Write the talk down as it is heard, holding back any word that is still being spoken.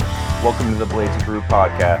Welcome to the Blades of Brew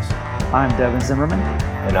podcast. I'm Devin Zimmerman.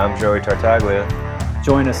 And I'm Joey Tartaglia.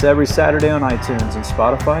 Join us every Saturday on iTunes and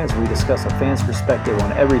Spotify as we discuss a fan's perspective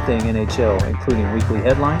on everything NHL, including weekly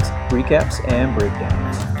headlines, recaps, and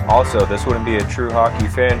breakdowns. Also, this wouldn't be a true hockey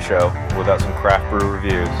fan show without some craft brew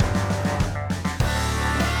reviews.